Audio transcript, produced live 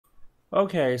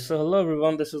Okay, so hello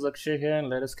everyone, this is Akshay here and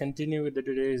let us continue with the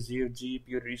today's GeoG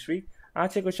pure history.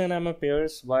 आज के question है हमें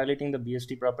pairs violating the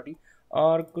BST property.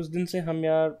 और कुछ दिन से हम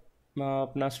यार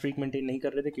अपना स्ट्रीक मेंटेन नहीं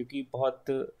कर रहे थे क्योंकि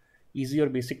बहुत इजी और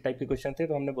बेसिक टाइप के क्वेश्चन थे,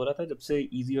 तो हमने बोला था जब से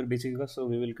इजी और बेसिक होगा so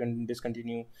we will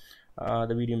discontinue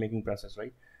the video making process,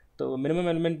 right. तो minimum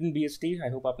element in BST I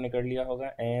hope आपने कर लिया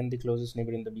होगा and the closest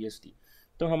neighbour in the BST.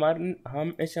 तो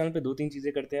हम इस चैनल पे दो तीन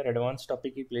चीज़ें करते हैं। एडवांस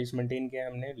टॉपिक की प्लेलिस्ट मेंटेन किया है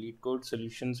हमने, leet code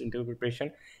solutions interview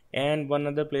preparation and one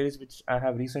other playlist which I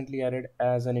have recently added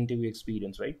as an interview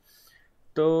experience, right.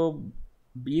 तो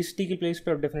बीएसटी की प्लेस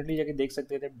पे आप डेफिनेटली जाके देख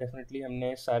सकते थे। डेफिनेटली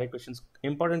हमने सारे क्वेश्चंस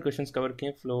इंपॉर्टेंट क्वेश्चंस कवर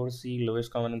किए, floor C,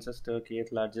 lowest common ancestor,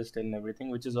 kth largest and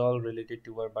everything which is all related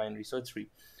to our binary search tree.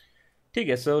 ठीक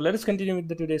है, so let us continue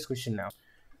with the today's question now.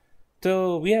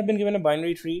 तो we have been given a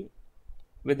binary tree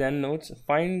with n nodes,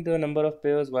 find the number of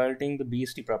pairs violating the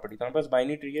BST property। तो हमारे पास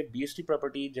binary tree है, BST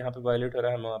property जहाँ पे violet हो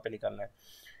रहा है हमें वहाँ पे निकालना है।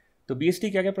 तो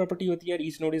BST क्या क्या प्रॉपर्टी होती है?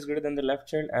 Each node is greater than the left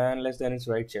child and less than it's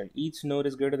right child. Each node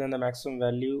is greater than the maximum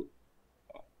value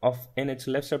of in its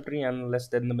left sub tree and less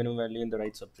than the minimum value in the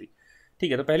right sub tree.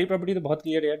 ठीक है, तो पहली property तो बहुत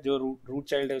clear है यार, जो root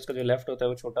child है उसका जो लेफ्ट होता है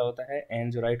वो छोटा होता है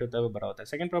एंड जो राइट होता है वो बड़ा होता है।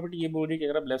 सेकंड प्रॉपर्टी ये बोल रही है कि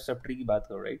अगर आप लेफ्ट सब ट्री की बात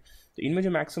करो, राइट, तो इनमें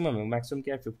जो मैक्सिमम है, मैक्सिमम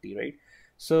क्या है 50, right.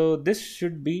 So this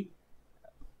should be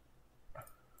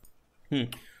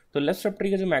तो लेफ्ट सब ट्री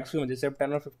का जो मैक्सिमम है, जैसे अब 10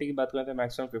 और 50 की बात करें तो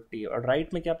मैक्सिमम 50 है। और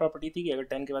राइट में क्या प्रॉपर्टी थी कि अगर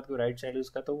 10 के बाद कोई राइट साइड है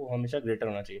उसका तो वो हमेशा ग्रेटर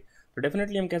होना चाहिए। तो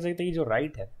डेफिनेटली हम कह सकते हैं कि जो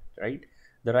राइट है, right,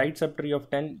 the right sub tree of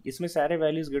 10, इसमें सारे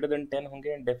वैल्यूज ग्रेटर देन 10 होंगे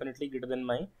and definitely greater than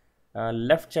my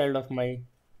left child of my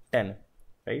 10,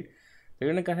 right. तो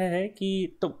इन्होंने कहा है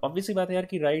कि तो ऑब्वियसली बात है यार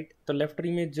कि राइट तो लेफ्ट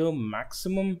ट्री में जो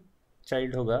मैक्सिमम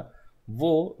चाइल्ड होगा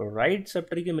वो राइट सब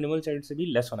ट्री के मिनिमल चाइल्ड से भी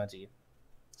लेस होना चाहिए।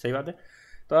 सही बात है।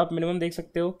 तो आप मिनिमम देख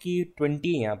सकते हो कि 20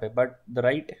 है यहाँ पे, but the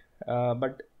right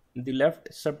but the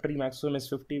left sub tree maximum is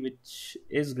 50 which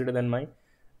is greater than my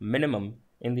minimum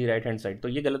in the right hand side. तो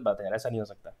ये गलत बात है यार, ऐसा नहीं हो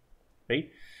सकता,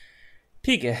 राइट।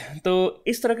 ठीक है, तो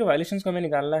इस तरह के वायलेशंस को हमें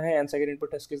निकालना है and second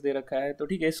input test case दे रखा है। तो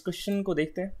ठीक है, इस क्वेश्चन को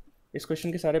देखते हैं, इस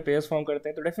क्वेश्चन के सारे पेयर्स फॉर्म करते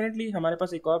हैं। तो डेफिनेटली हमारे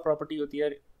पास एक और प्रॉपर्टी होती है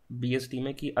बीएसटी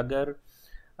में कि अगर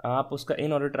आप उसका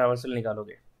इन ऑर्डर ट्रैवर्सल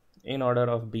निकालोगे, in order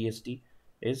of BST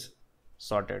is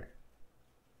sorted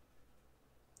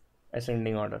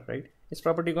ascending order, right. इस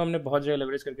प्रॉपर्टी को हमने बहुत जगह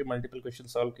लेवरेज करके मल्टीपल क्वेश्चन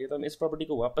सॉल्व किए, तो हम इस प्रॉपर्टी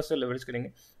को वापस से लेवरेज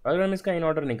करेंगे। अगर हम इसका इन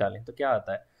ऑर्डर निकालें तो क्या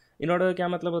आता है? इन ऑर्डर का क्या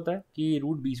मतलब होता है कि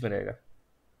रूट बीच में रहेगा,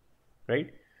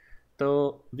 राइट।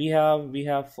 तो we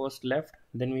have first left,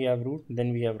 then we have root,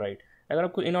 then we have right. अगर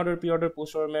आपको in order, P order,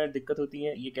 post order में दिक्कत होती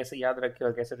है ये कैसे याद रखें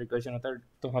और कैसे रिकर्जन होता है,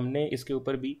 तो हमने इसके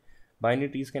ऊपर भी बाइनरी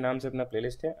ट्रीज के नाम से अपना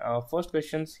प्लेलिस्ट है। फर्स्ट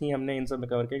क्वेश्चन ही हमने इन सब में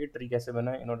कवर किया कि ट्री कैसे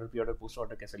बना, in order, P order, post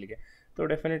order कैसे लिखे। तो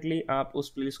डेफिनेटली आप उस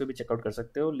प्लेलिस्ट को भी चेकआउट कर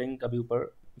सकते हो, लिंक अभी ऊपर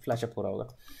फ्लैशअप हो रहा होगा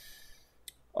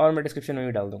और मैं डिस्क्रिप्शन में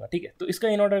भी डाल दूंगा। ठीक है, तो इसका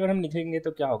इन ऑर्डर अगर हम लिखेंगे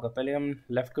तो क्या होगा? पहले हम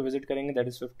लेफ्ट को विजिट करेंगे, that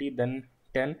is 50, then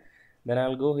 10, then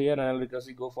I'll go here and I'll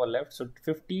recursive go for left, so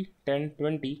 50, 10,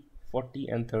 20, 40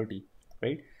 and 30,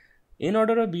 right। In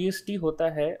order of BST होता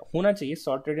है, होना चाहिए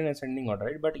sorted in ascending order,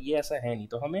 right, but ये ऐसा है नहीं।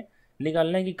 तो हमें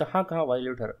निकालना है कि कहाँ कहाँ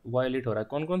वायलेट हो रहा है,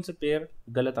 कौन कौन से पेयर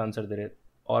गलत आंसर दे रहे हैं,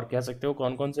 और कह सकते हो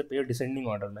कौन कौन से पेयर डिसेंडिंग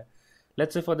ऑर्डर में।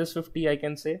 Let's say for this 50 I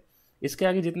can say इसके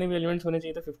आगे जितने भी एलिमेंट्स होने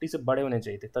चाहिए थे 50 से बड़े होने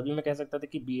चाहिए थे, तभी मैं कह सकता था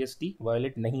कि बीएसटी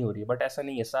वायलेट नहीं हो रही है, बट ऐसा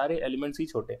नहीं है, सारे एलिमेंट्स ही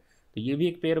छोटे। तो ये भी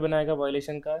एक पेयर बनाएगा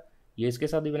वायलेशन का, ये इसके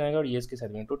साथ भी बनाएगा और ये इसके साथ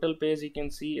भी। Total pairs you can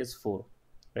see is 4,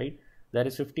 right, that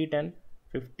is 50, 10,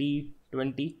 50,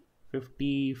 20,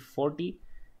 50, 40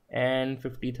 and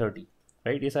 50, 30,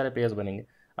 right. ये सारे पेयर्स बनेंगे।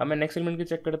 अब मैं नेक्स्ट एलिमेंट को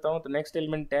चेक करता हूँ, तो नेक्स्ट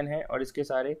एलिमेंट 10 है और इसके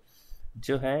सारे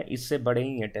जो हैं इससे बड़े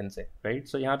ही हैं 10 से, राइट।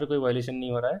 सो यहाँ पे कोई वायलेशन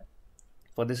नहीं हो रहा है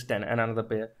for this 10 and another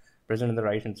pair present in the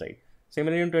right hand side.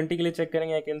 Similarly हम 20 के लिए चेक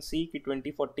करेंगे, आई कैन सी कि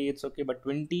 20, 40 it's okay, but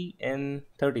 20 and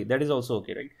 30 that is also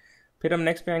okay, right. फिर हम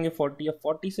नेक्स्ट पे आएंगे 40, या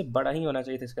 40 से बड़ा ही होना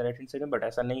चाहिए था इसका राइट हैंड साइड में, बट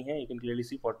ऐसा नहीं है। You can clearly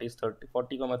see 40 is 30,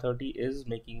 40, 30 is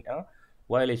making a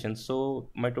violation,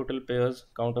 so my total pairs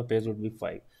count of pairs would be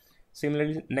 5।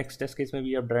 Similarly next test case में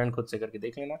भी आप ड्राइंग खुद से करके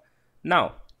देख लेना। नाउ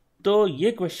तो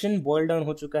ये क्वेश्चन बॉइल डाउन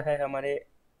हो चुका है हमारे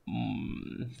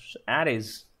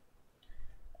एरेज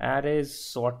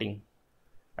सॉर्टिंग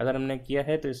अगर हमने किया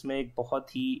है, तो इसमें एक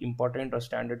बहुत ही इंपॉर्टेंट और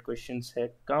स्टैंडर्ड क्वेश्चन है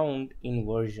काउंट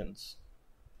इन्वर्जन्स।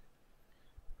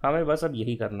 हमें बस अब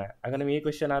यही करना है। अगर हमें ये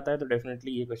क्वेश्चन आता है तो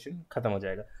डेफिनेटली ये क्वेश्चन खत्म हो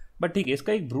जाएगा। बट ठीक है,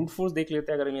 इसका एक ब्रूट फोर्स देख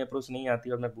लेते हैं। अगर हमें अप्रोच नहीं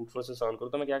आती और मैं ब्रूट फोर्स से सॉल्व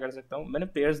करूँ तो मैं क्या कर सकता हूँ? मैंने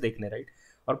पेयर्स देखने, राइट,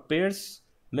 और पेयर्स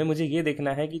में मुझे ये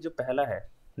देखना है कि जो पहला है,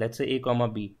 let's say A comma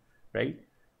B, right,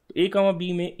 तो ए कॉमा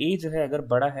बी में ए जो है अगर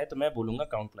बड़ा है तो मैं बोलूँगा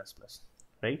काउंट प्लस प्लस,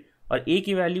 राइट। और ए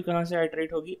की वैल्यू कहाँ से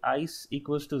आइटरेट होगी? आई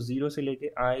इक्वल्स टू 0 से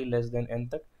लेके आई लेस देन एन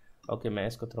तक। ओके, मैं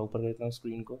इसको थोड़ा ऊपर देता हूँ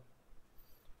स्क्रीन को।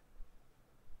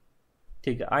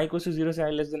 ठीक है, i इक्वल्स टू 0 से i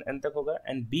लेस देन n तक होगा,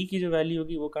 एंड b की जो वैल्यू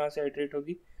होगी वो कहाँ से आइटरेट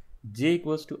होगी, j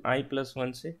equals to i plus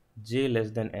 1 से j less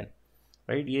than n,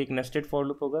 right. ये एक नेस्टेड फॉर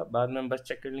लूप होगा, बाद में हम बस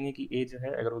चेक कर लेंगे कि a जो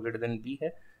है अगर वो ग्रेटर देन b है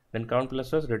then count plus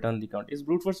plus return the count. इस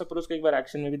ब्रूट फोर्स अप्रोच को एक बार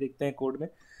एक्शन में भी देखते हैं कोड में।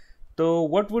 तो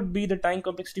what would be the time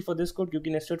complexity for this code, क्योंकि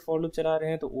नेस्टेड फॉर लूप चला रहे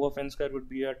हैं तो o of n square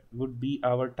would be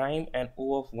our time and o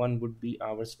of 1 would be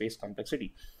our space complexity.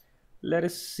 Let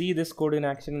us see this code in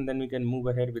action and then we can move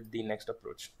ahead with the next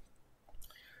approach.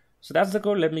 So that's the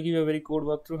code. Let me give you a very code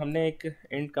walkthrough. हमने एक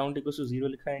int count equals to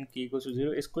 0 लिखा है and k equals to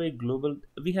 0. इसको एक global,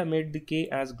 we have made the k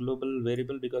as global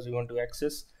variable because we want to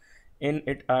access in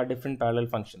it are different parallel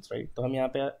functions, right? तो हम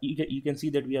यहाँ पे you can see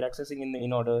that we are accessing in the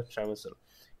in order traversal.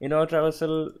 In our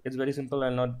traversal, it's very simple.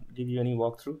 I'll not give you any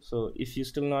walkthrough. So if you're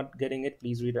still not getting it,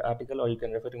 please read the article or you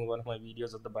can refer to one of my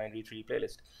videos of the binary tree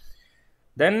playlist.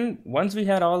 Then once we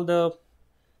had all the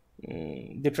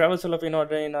traversal of in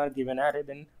order in our given array,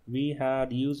 then we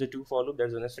had used a to for loop.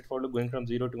 There's a nested for loop going from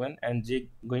 0 to n and j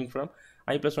going from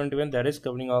I plus 1 to n. That is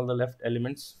covering all the left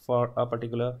elements for a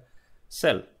particular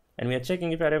cell. And we are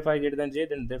checking if array of I greater than j,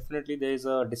 then definitely there is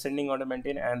a descending order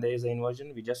maintain and there is an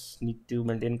inversion. We just need to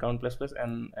maintain count plus plus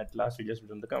and at last we just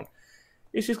return the count.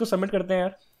 इस चीज़ को submit करते हैं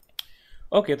यार।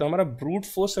 Okay, तो हमारा brute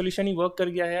force solution ही work कर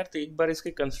गया है यार। तो एक बार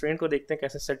इसके कंस्ट्रेंट को देखते हैं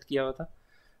कैसे सेट किया हुआ था।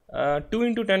 2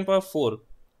 into 10 power 4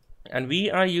 and we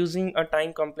are using a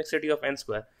time complexity of n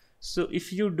square. So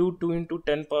if you do 2 into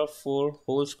 10 power 4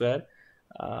 whole square,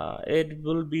 it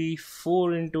will be 4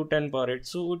 into 10 power 8.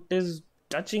 So it is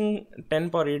touching 10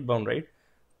 power 8 bound, right.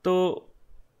 तो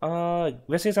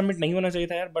वैसे submit नहीं होना चाहिए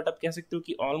था यार, but आप कह सकते हो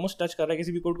कि ऑलमोस्ट टच कर रहा है।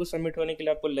 किसी भी कोड को सबमिट होने के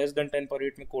लिए आपको लेस देन 10 पावर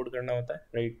 8 में कोड करना होता है,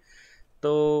 राइट।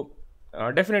 तो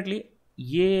डेफिनेटली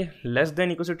ये less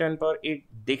than equal to 10 power 8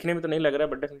 देखने में तो नहीं लग रहा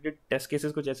है, बट डेफिनेटली टेस्ट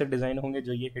केसेस कुछ ऐसे डिजाइन होंगे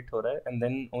जो ये हिट हो रहा है and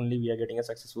then only we are getting a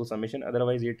successful submission,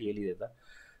 otherwise ये टीएल ही देता,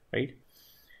 right.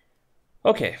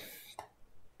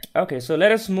 Okay, so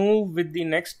let us move with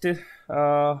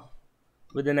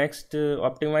the next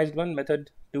optimized one. Method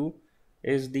 2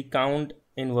 is the count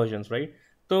inversions, right?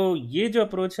 So ये जो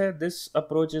approach है, this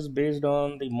approach is based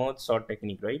on the merge sort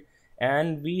technique, right?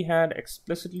 And we had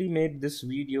explicitly made this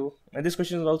video, and this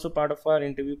question is also part of our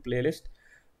interview playlist.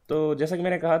 तो जैसा कि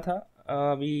मैंने कहा था,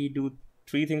 we do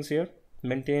 3 things here: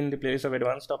 maintain the playlist of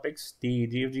advanced topics, the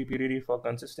GFG period for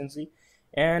consistency,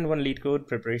 and one lead code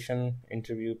preparation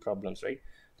interview problems, right?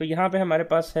 तो यहाँ पे हमारे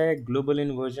पास है ग्लोबल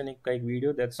इन्वर्जन का एक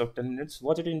video that's of 10 minutes,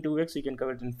 watch it in 2x, you can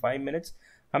cover it in 5 minutes.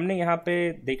 हमने यहाँ पे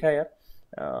देखा यार।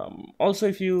 Also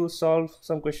if you solve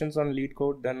some questions on leet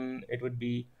code then it would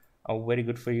be very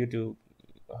good for you to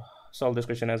solve this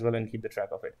question as well and keep the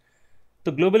track of it.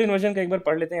 तो global inversion का एक बार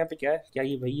पढ़ लेते हैं। यहाँ पे क्या है, क्या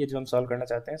ये वही है जो हम सॉल्व करना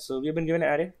चाहते हैं। So we have been given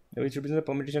array which represents the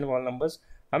permutation of all numbers.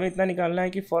 हमें इतना निकालना है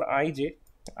कि फॉर आई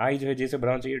जो है जे से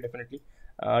बड़ा चाहिए डेफिनेटली,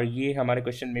 और ये हमारे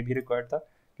क्वेश्चन में भी रिक्वायर्ड था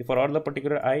कि for all the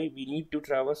particular I we need to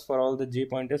traverse for all the j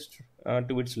pointers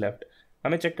to its left.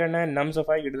 हमें चेक करना है nums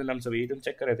of I greater than nums of a, तो हम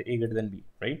चेक कर रहे थे a greater than b,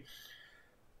 right.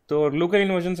 तो local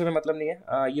inversion से हमें मतलब नहीं है,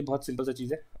 ये बहुत सिंपल सा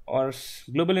चीज़ है, और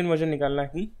ग्लोबल इन्वर्जन निकालना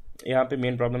ही यहाँ पे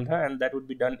मेन प्रॉब्लम था, and that would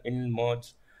be done in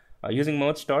merge using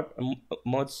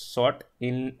merge sort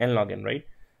in nlogn, right.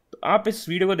 तो आप इस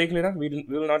वीडियो को देख लेना, we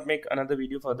will not make another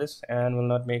video for this and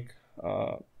will not make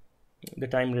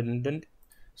the time redundant.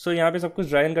 सो यहाँ पे सब कुछ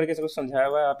ड्राइन करके सब कुछ समझाया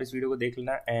हुआ है, आप इस वीडियो को देख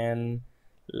लेना। And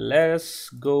let's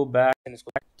go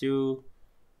back to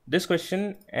this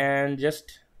question and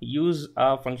just use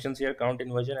our functions here, count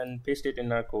inversion, and paste it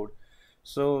in our code.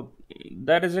 So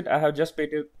that is it. I have just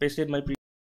pasted my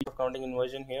previous of counting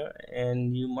inversion here,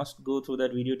 and you must go through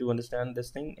that video to understand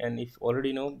this thing. And if you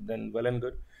already know, then well and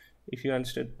good. If you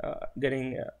understood,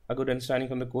 getting a good understanding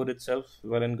from the code itself,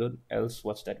 well and good. Else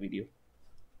watch that video.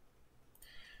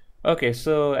 Okay,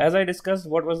 so as I discussed,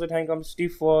 what was the time complexity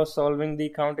for solving the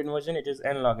count inversion? It is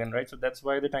nlogn, right? So that's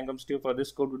why the time complexity for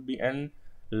this code would be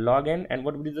nlogn. And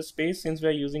what would be the space, since we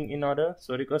are using in order?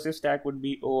 So recursive stack would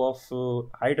be O of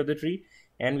height of the tree,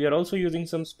 and we are also using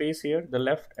some space here, the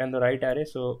left and the right array,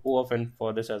 so O of n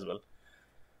for this as well.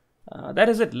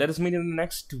 That is it. Let us meet in the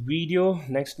next video,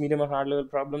 next medium or hard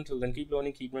level problem. Till then, keep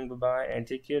learning, keep going. Bye bye,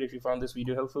 and take care. If you found this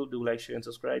video helpful, do like, share,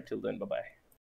 and subscribe. Till then, bye bye.